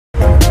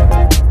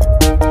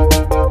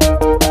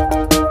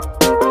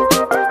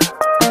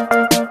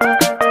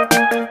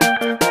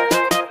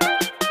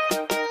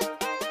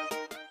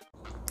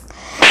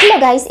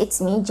guys, it's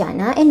me,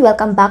 Jana, and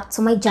welcome back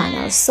to my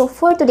channel. So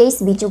for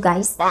today's video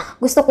guys,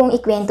 gusto kong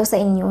ikwento sa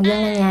inyo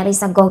yung nangyari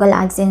sa Google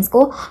AdSense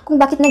ko,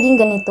 kung bakit naging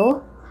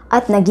ganito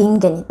at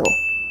naging ganito.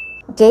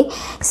 Okay?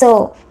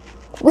 So,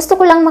 gusto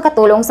ko lang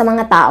makatulong sa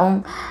mga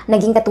taong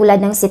naging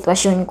katulad ng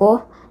sitwasyon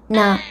ko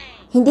na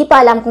hindi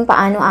pa alam kung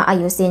paano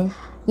aayusin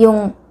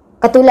yung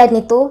katulad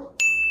nito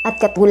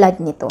at katulad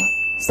nito.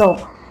 So,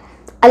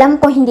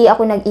 alam ko hindi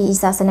ako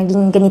nag-iisa sa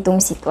naging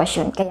ganitong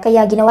sitwasyon.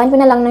 Kaya ginawan ko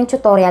na lang ng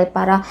tutorial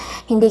para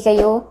hindi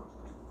kayo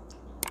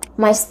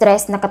may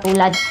stress na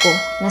katulad ko,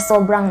 na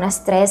sobrang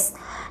na-stress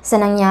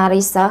sa nangyari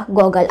sa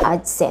Google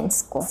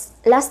AdSense ko.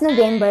 Last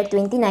November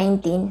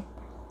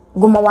 2019,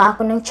 gumawa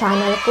ako ng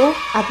channel ko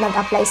at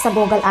nag-apply sa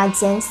Google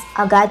AdSense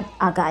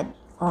agad-agad.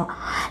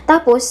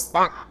 Tapos,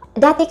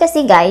 dati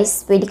kasi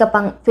guys, pwede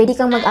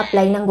kang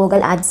mag-apply ng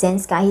Google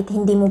AdSense kahit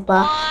hindi mo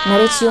pa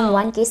na-reach yung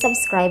 1K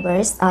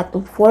subscribers at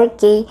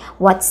 4K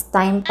watch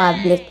time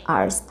public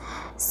hours.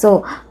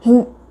 So,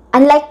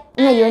 unlike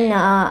ngayon na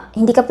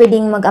hindi ka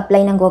pwedeng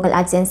mag-apply ng Google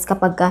AdSense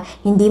kapag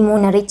hindi mo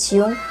na-reach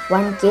yung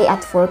 1K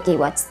at 4K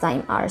watch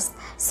time hours.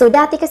 So,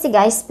 dati kasi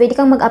guys, pwede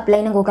kang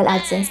mag-apply ng Google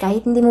AdSense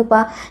kahit hindi mo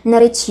pa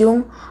na-reach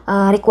yung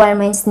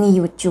requirements ni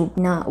YouTube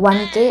na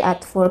 1K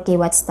at 4K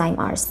watch time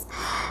hours.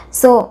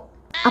 So,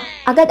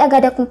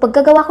 agad-agad akong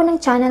pagkagawa ko ng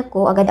channel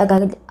ko,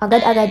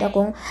 agad-agad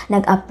akong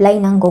nag-apply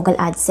ng Google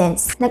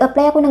AdSense.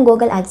 Nag-apply ako ng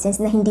Google AdSense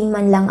na hindi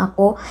man lang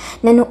ako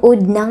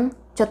nanood ng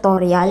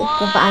tutorial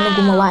kung paano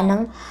gumawa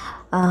ng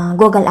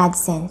Google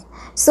AdSense.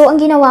 So, ang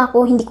ginawa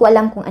ko, hindi ko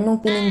alam kung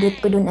anong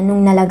pinindot ko dun,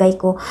 anong nalagay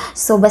ko.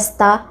 So,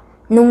 basta,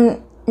 nung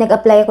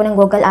nag-apply ako ng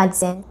Google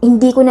AdSense,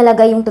 hindi ko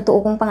nalagay yung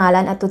totoo kong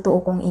pangalan at totoo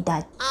kong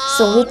edad.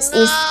 So, which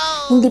is,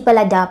 hindi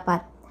pala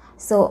dapat.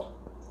 So,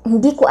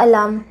 hindi ko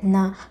alam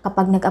na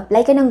kapag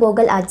nag-apply ka ng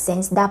Google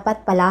AdSense,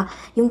 dapat pala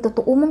yung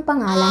totoo mong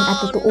pangalan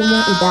at totoo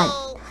mong edad.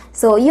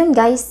 So, yun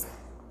guys,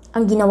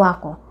 ang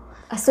ginawa ko.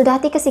 So,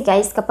 dati kasi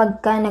guys,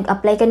 kapag ka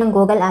nag-apply ka ng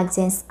Google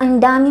AdSense, ang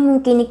dami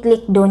mong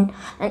kiniklik doon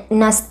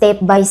na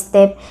step by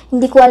step.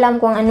 Hindi ko alam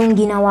kung anong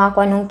ginawa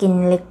ko, anong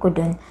kinlik ko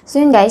doon.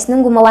 So, yun guys,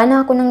 nung gumawa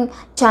na ako ng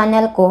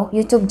channel ko,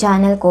 YouTube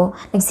channel ko,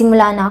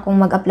 nagsimula na akong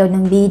mag-upload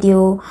ng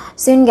video.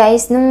 So, yun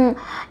guys, nung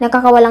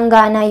nakakawalang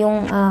gana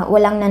yung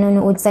walang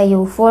nanonood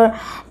sa'yo, for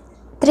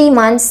 3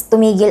 months,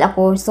 tumigil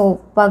ako. So,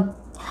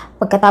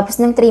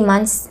 pagkatapos ng 3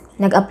 months,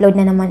 nag-upload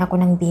na naman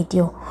ako ng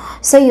video.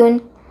 So,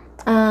 yun,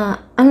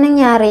 ang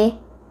nangyari,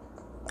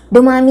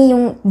 dumami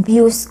yung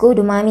views ko,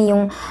 dumami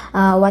yung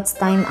watch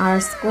time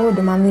hours ko,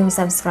 dumami yung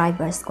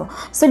subscribers ko.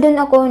 So, doon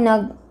ako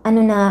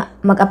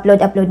mag-upload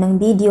ng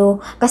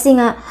video. Kasi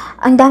nga,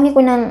 ang dami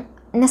ko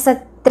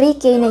nasa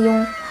 3K na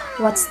yung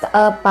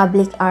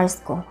public hours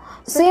ko.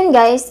 So, yun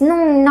guys,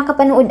 nung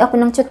nakapanood ako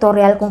ng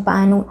tutorial kung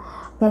paano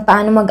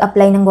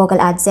mag-apply ng Google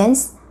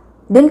AdSense,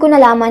 doon ko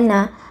nalaman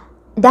na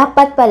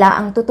dapat pala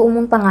ang totoo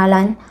mong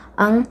pangalan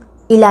ang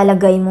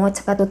ilalagay mo at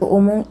saka totoo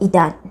mong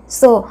edad.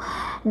 So,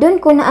 doon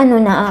ko na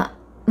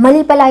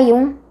mali pala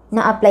yung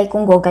na-apply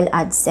kong Google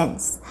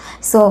AdSense.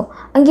 So,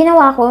 ang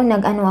ginawa ko,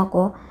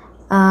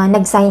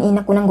 nag-sign in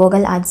ako ng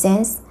Google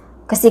AdSense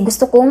kasi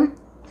gusto kong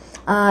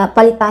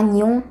palitan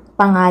yung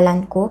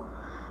pangalan ko.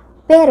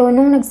 Pero,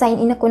 nung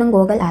nag-sign in ako ng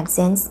Google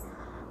AdSense,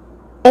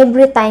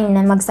 every time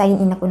na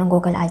mag-sign in ako ng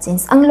Google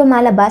AdSense, ang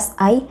lumalabas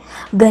ay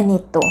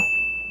ganito.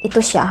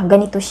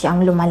 Ganito siya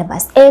ang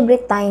lumalabas.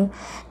 Every time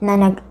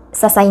na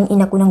sa-sign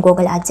in ako ng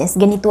Google AdSense,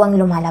 ganito ang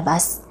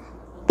lumalabas.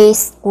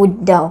 Paste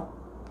code daw.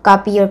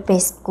 Copy your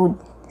paste code.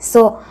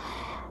 So,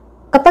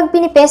 kapag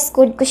pinipaste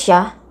code ko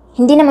siya,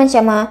 hindi naman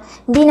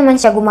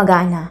siya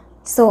gumagana.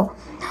 So,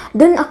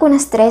 dun ako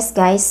na-stress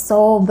guys.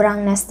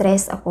 Sobrang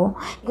na-stress ako.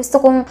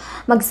 Gusto kong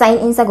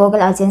mag-sign in sa Google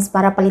AdSense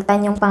para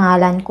palitan yung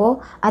pangalan ko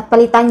at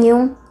palitan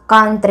yung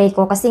country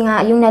ko. Kasi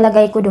nga, yung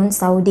nalagay ko dun,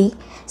 Saudi.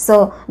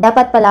 So,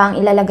 dapat pala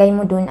ang ilalagay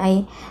mo dun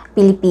ay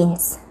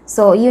Philippines.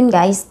 So, yun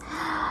guys,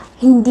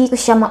 hindi ko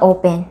siya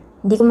ma-open.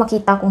 Hindi ko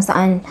makita kung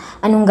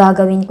anong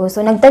gagawin ko.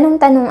 So,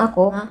 nagtanong-tanong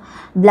ako sa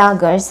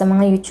vloggers, sa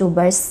mga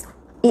YouTubers.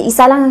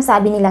 Isa lang ang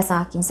sabi nila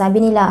sa akin.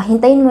 Sabi nila,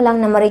 hintayin mo lang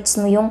na ma-reach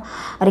mo yung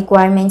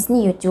requirements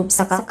ni YouTube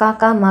saka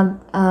ka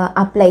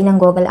mag-apply ng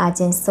Google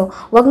AdSense. So,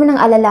 wag mo nang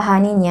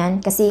alalahanin yan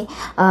kasi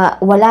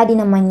wala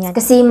din naman yan.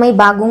 Kasi may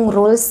bagong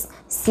rules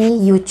si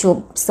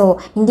YouTube. So,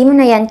 hindi mo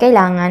na yan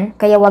kailangan,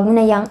 kaya wag mo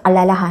na yang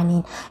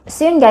alalahanin.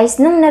 So, yun guys,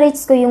 nung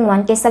na-reach ko yung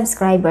 1K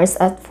subscribers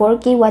at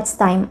 4K watch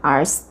time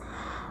hours,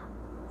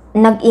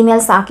 nag-email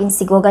sa akin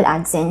si Google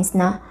AdSense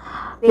na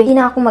pwede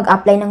na ako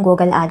mag-apply ng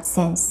Google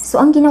AdSense. So,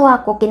 ang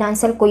ginawa ko,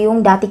 kinancel ko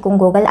yung dati kong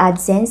Google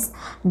AdSense,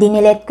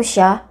 dinelete ko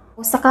siya,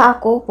 saka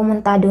ako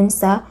pumunta dun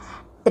sa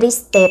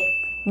 3-step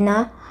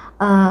na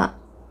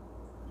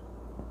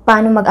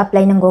paano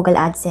mag-apply ng Google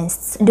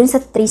AdSense. Dun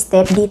sa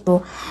 3-step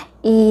dito,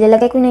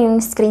 ilalagay ko na yung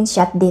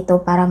screenshot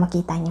dito para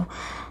makita nyo.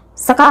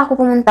 Saka ako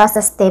pumunta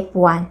sa step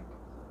 1.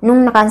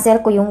 Nung na-cancel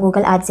ko yung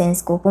Google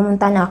AdSense ko,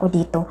 pumunta na ako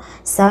dito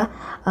sa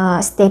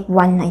step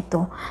 1 na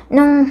ito.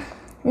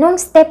 Nung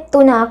step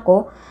 2 na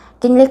ako,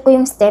 kinlik ko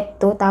yung step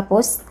 2,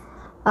 tapos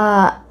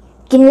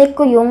kinlik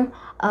ko yung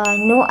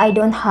no, I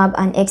don't have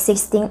an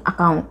existing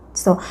account.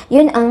 So,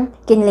 yun ang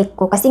kinlik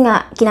ko. Kasi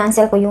nga,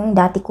 kinancel ko yung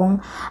dati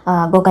kong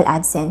Google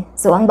AdSense.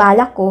 So, ang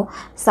balak ko,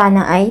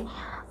 sana ay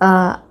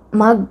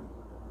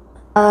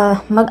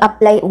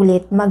mag-apply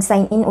ulit,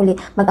 mag-sign in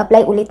ulit,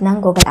 mag-apply ulit ng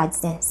Google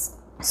AdSense.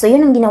 So,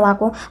 yun ang ginawa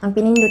ko. Ang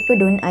pinindot ko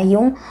dun ay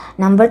yung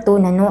number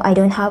 2 na no, I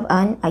don't have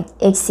an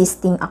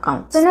existing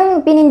account. So,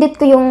 nung pinindot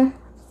ko yung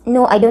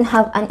no, I don't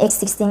have an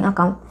existing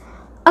account,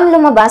 ang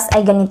lumabas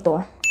ay ganito.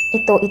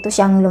 Ito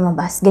siyang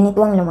lumabas. Ganito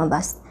ang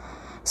lumabas.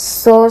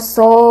 So,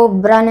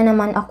 sobra na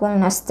naman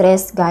akong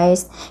na-stress,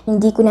 guys.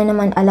 Hindi ko na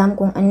naman alam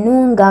kung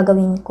anong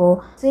gagawin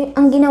ko. So,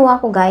 ang ginawa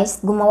ko,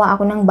 guys, gumawa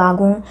ako ng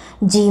bagong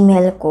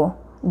Gmail ko.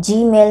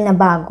 Gmail na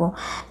bago.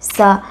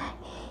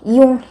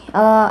 Yung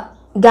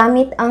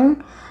gamit ang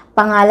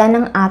pangalan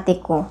ng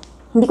ate ko.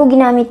 Hindi ko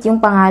ginamit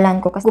yung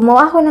pangalan ko. Kasi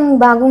gumawa ako ng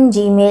bagong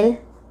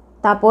Gmail.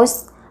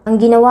 Tapos, ang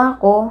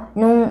ginawa ko,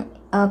 nung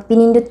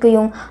pinindot ko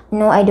yung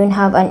no, I don't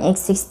have an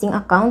existing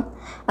account,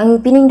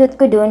 ang pinindot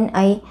ko dun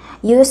ay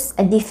use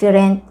a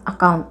different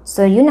account.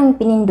 So, yun ang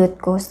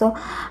pinindot ko. So,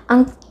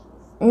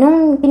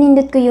 nung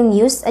pinindot ko yung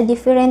use a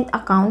different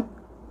account,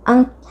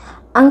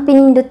 ang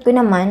pinindot ko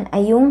naman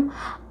ay yung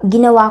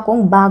ginawa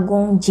kong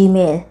bagong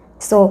Gmail.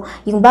 So,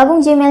 yung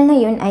bagong Gmail na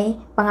yun ay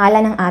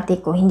pangalan ng ate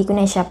ko. Hindi ko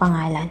na siya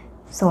pangalan.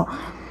 So,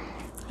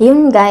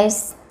 yun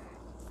guys.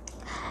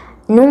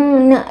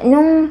 Nung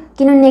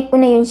kinonect ko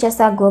na yun siya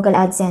sa Google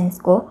AdSense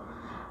ko,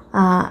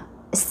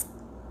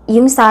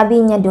 yung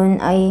sabi niya dun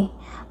ay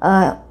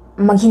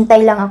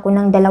maghintay lang ako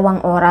ng 2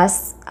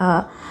 oras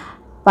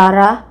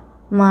para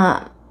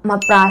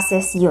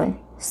ma-process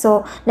yun.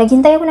 So,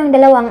 naghintay ako ng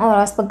 2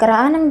 oras.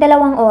 Pagkaraan ng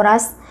 2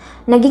 oras,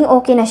 naging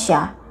okay na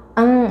siya.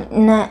 Ang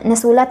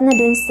nasulat na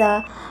dun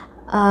sa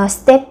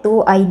step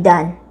 2 ay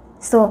done.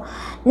 So,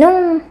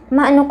 nung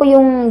maano ko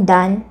yung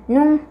done,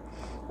 nung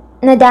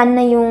na-done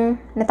na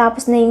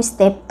natapos na yung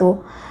step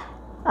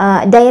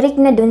 2, direct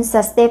na dun sa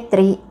step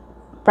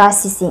 3,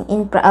 processing,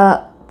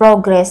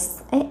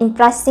 progress. In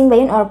processing ba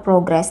yun or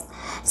progress?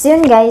 So,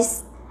 yun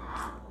guys,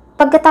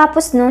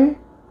 pagkatapos nun,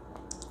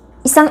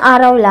 1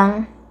 araw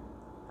lang,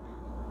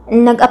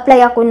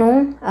 nag-apply ako nung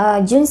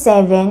June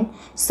 7.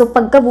 So,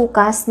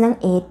 pagkabukas ng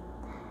 8,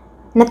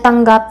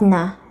 natanggap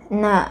na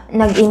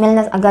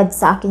nag-email na agad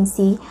sa akin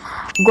si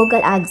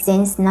Google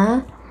AdSense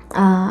na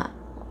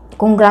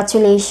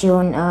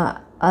congratulations,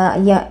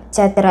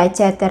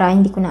 etc.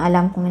 Hindi ko na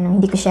alam kung ano,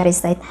 hindi ko siya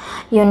recite.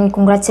 Yun,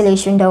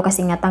 congratulations daw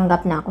kasi nga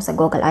tanggap na ako sa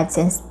Google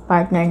AdSense.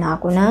 Partner na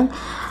ako ng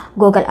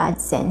Google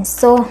AdSense.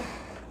 So,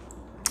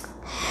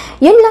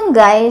 yun lang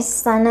guys.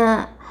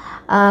 Sana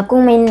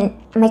kung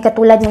may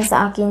katulad din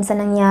sa akin sa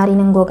nangyari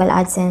ng Google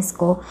AdSense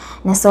ko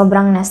na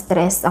sobrang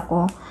na-stress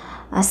ako,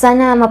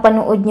 sana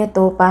mapanood nyo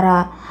to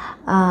para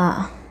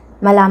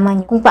malaman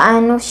nyo kung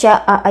paano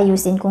siya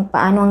aayusin, kung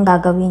paano ang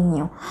gagawin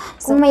nyo.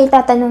 So, kung may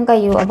tatanong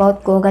kayo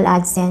about Google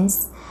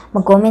AdSense,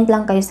 mag-comment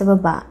lang kayo sa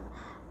baba.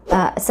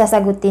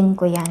 Sasagutin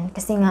ko yan.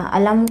 Kasi nga,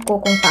 alam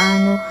ko kung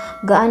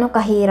gaano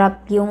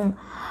kahirap yung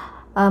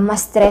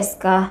ma-stress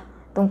ka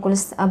tungkol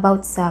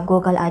about sa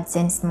Google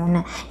AdSense mo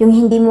na yung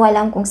hindi mo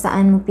alam kung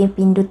saan mo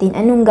pipindutin,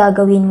 anong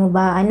gagawin mo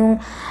ba, anong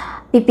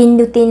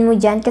pipindutin mo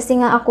dyan. Kasi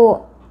nga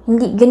ako,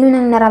 hindi ganun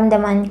ang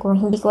naramdaman ko.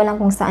 Hindi ko alam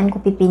kung saan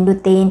ko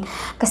pipindutin.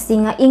 Kasi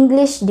nga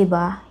English, 'di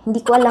ba? Hindi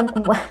ko alam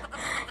kung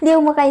hindi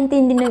ako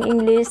makaintindi ng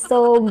English.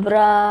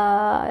 Sobra.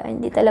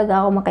 Hindi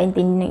talaga ako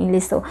makaintindi ng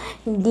English. So,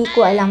 hindi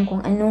ko alam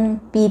kung anong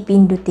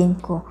pipindutin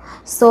ko.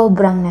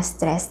 Sobrang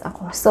na-stress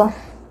ako. So,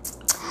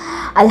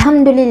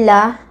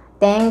 alhamdulillah,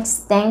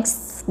 thanks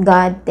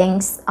God,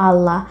 thanks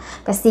Allah.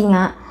 Kasi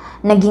nga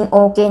naging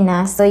okay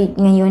na. So,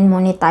 ngayon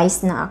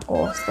monetize na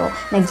ako. So,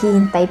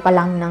 naghihintay pa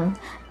lang ng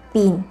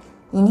PIN.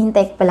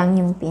 Hinihintay pa lang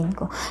yung PIN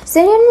ko.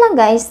 So, yun lang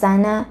guys.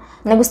 Sana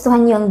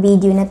nagustuhan nyo ang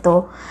video na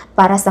to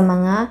para sa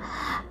mga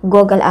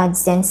Google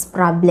AdSense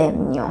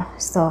problem nyo.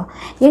 So,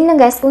 yun lang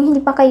guys. Kung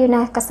hindi pa kayo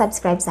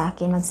nakasubscribe sa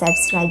akin,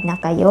 mag-subscribe na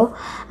kayo.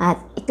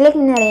 At i-click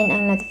na rin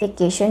ang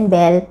notification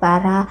bell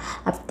para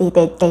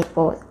updated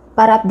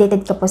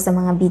ka po sa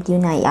mga video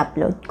na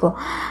i-upload ko.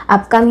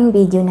 Upcoming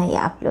video na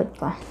i-upload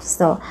ko.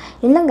 So,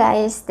 yun lang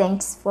guys.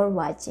 Thanks for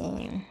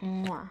watching.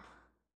 Mwah.